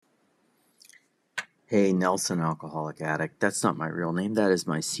Hey, Nelson, alcoholic addict. That's not my real name. That is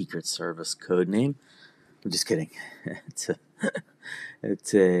my Secret Service code name. I'm just kidding. It's a,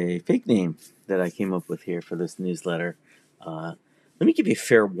 it's a fake name that I came up with here for this newsletter. Let me give you a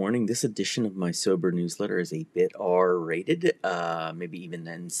fair warning. This edition of my sober newsletter is a bit R-rated, maybe even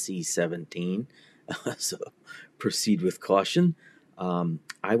NC-17. So proceed with caution.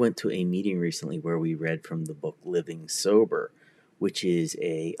 I went to a meeting recently where we read from the book Living Sober, which is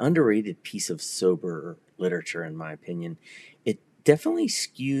a underrated piece of sober literature, in my opinion. It definitely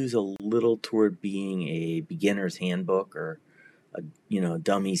skews a little toward being a beginner's handbook or a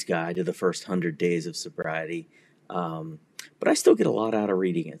dummy's guide to the first 100 days of sobriety. But I still get a lot out of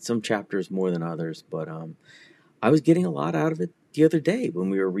reading it. Some chapters more than others, but I was getting a lot out of it the other day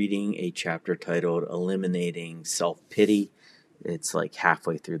when we were reading a chapter titled Eliminating Self-Pity. It's like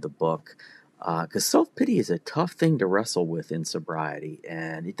halfway through the book. Because self-pity is a tough thing to wrestle with in sobriety,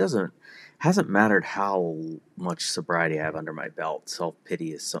 and hasn't mattered how much sobriety I have under my belt.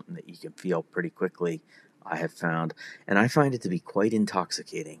 Self-pity is something that you can feel pretty quickly, I have found, and I find it to be quite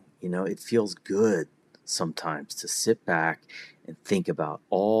intoxicating. It feels good sometimes to sit back and think about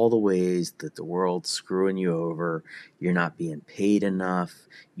all the ways that the world's screwing you over. You're not being paid enough.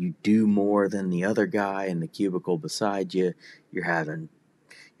 You do more than the other guy in the cubicle beside you. You're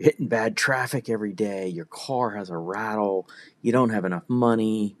hitting bad traffic every day. Your car has a rattle. You don't have enough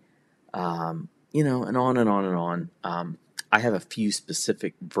money. And on and on and on. I have a few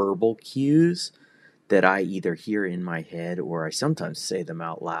specific verbal cues that I either hear in my head or I sometimes say them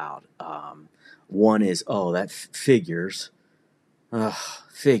out loud. One is, oh, that figures. Ugh,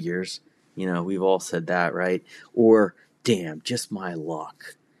 figures. We've all said that, right? Or, damn, just my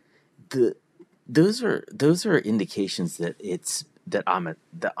luck. Those are indications that I'm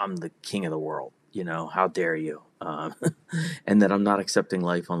the king of the world. How dare you? And that I'm not accepting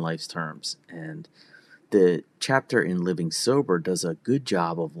life on life's terms. And the chapter in Living Sober does a good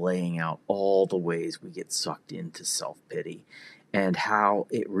job of laying out all the ways we get sucked into self-pity and how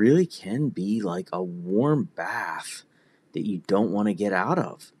it really can be like a warm bath that you don't want to get out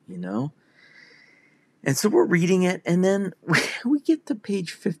of. And so we're reading it, and then we get to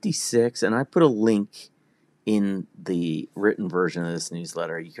page 56, and I put a link in the written version of this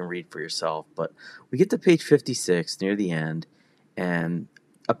newsletter. You can read for yourself, but we get to page 56 near the end, and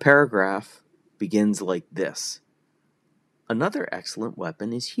a paragraph begins like this. Another excellent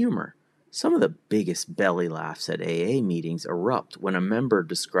weapon is humor. Some of the biggest belly laughs at AA meetings erupt when a member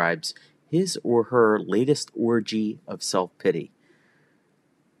describes his or her latest orgy of self-pity.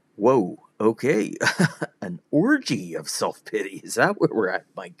 Whoa, okay. An orgy of self-pity. Is that where we're at?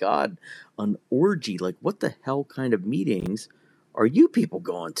 My God, an orgy. Like, what the hell kind of meetings are you people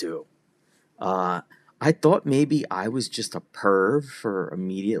going to? I thought maybe I was just a perv for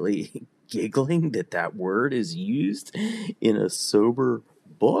immediately giggling that word is used in a sober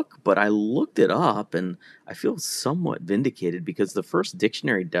book, but I looked it up and I feel somewhat vindicated because the first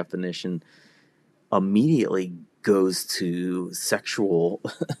dictionary definition immediately goes to sexual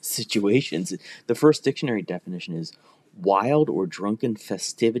situations. The first dictionary definition is wild or drunken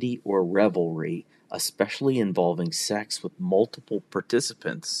festivity or revelry, especially involving sex with multiple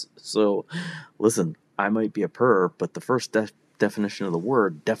participants. So, listen, I might be a perv, but the first definition of the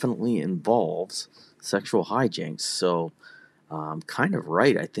word definitely involves sexual hijinks. So, kind of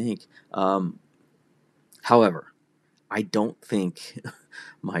right, I think. However, I don't think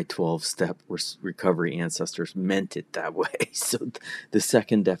my 12-step recovery ancestors meant it that way. So the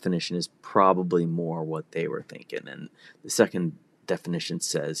second definition is probably more what they were thinking. And the second definition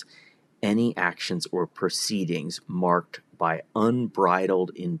says, any actions or proceedings marked by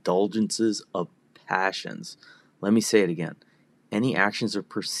unbridled indulgences of passions. Let me say it again. Any actions or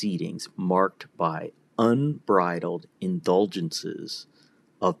proceedings marked by unbridled indulgences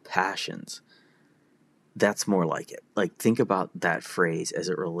of passions. That's more like it. Like, think about that phrase as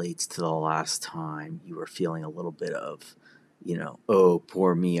it relates to the last time you were feeling a little bit of, oh,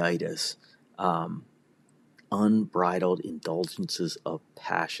 poor me-itis. Unbridled indulgences of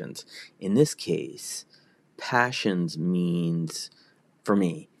passions. In this case, passions means, for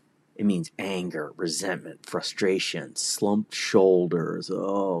me, it means anger, resentment, frustration, slumped shoulders,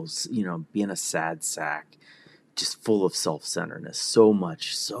 being a sad sack, just full of self-centeredness, so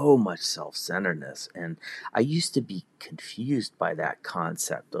much self-centeredness. And I used to be confused by that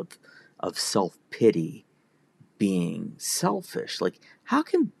concept of self-pity being selfish. Like, how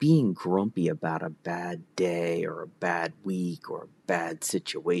can being grumpy about a bad day or a bad week or a bad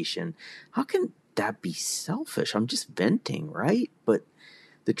situation, how can that be selfish? I'm just venting, right? But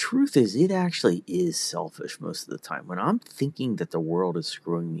the truth is, it actually is selfish most of the time. When I'm thinking that the world is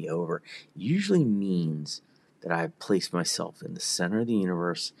screwing me over, it usually means that I've placed myself in the center of the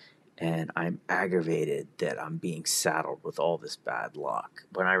universe and I'm aggravated that I'm being saddled with all this bad luck.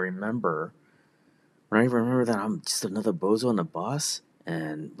 When I remember that I'm just another bozo on the bus,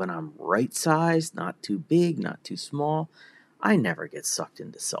 and when I'm right sized, not too big, not too small, I never get sucked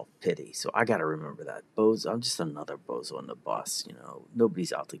into self-pity. So I got to remember that. I'm just another bozo on the bus,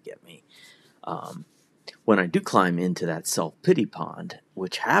 nobody's out to get me. When I do climb into that self-pity pond,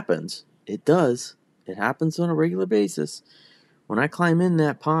 which happens, it happens on a regular basis. When I climb in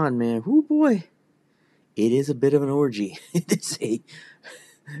that pond, man, whoo boy, it is a bit of an orgy.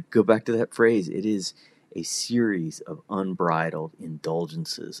 Go back to that phrase, it is a series of unbridled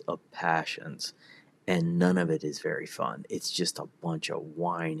indulgences of passions, and none of it is very fun. It's just a bunch of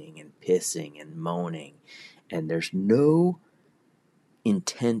whining and pissing and moaning, and there's no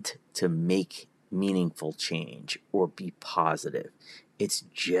intent to make meaningful change or be positive. It's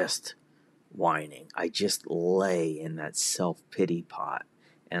just whining. I just lay in that self-pity pot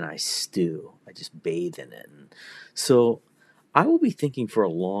and I stew. I just bathe in it. And so I will be thinking for a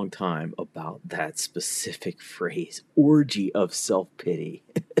long time about that specific phrase, orgy of self-pity.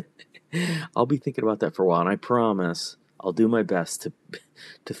 I'll be thinking about that for a while, and I promise I'll do my best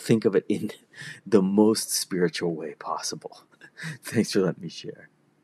to think of it in the most spiritual way possible. Thanks for letting me share.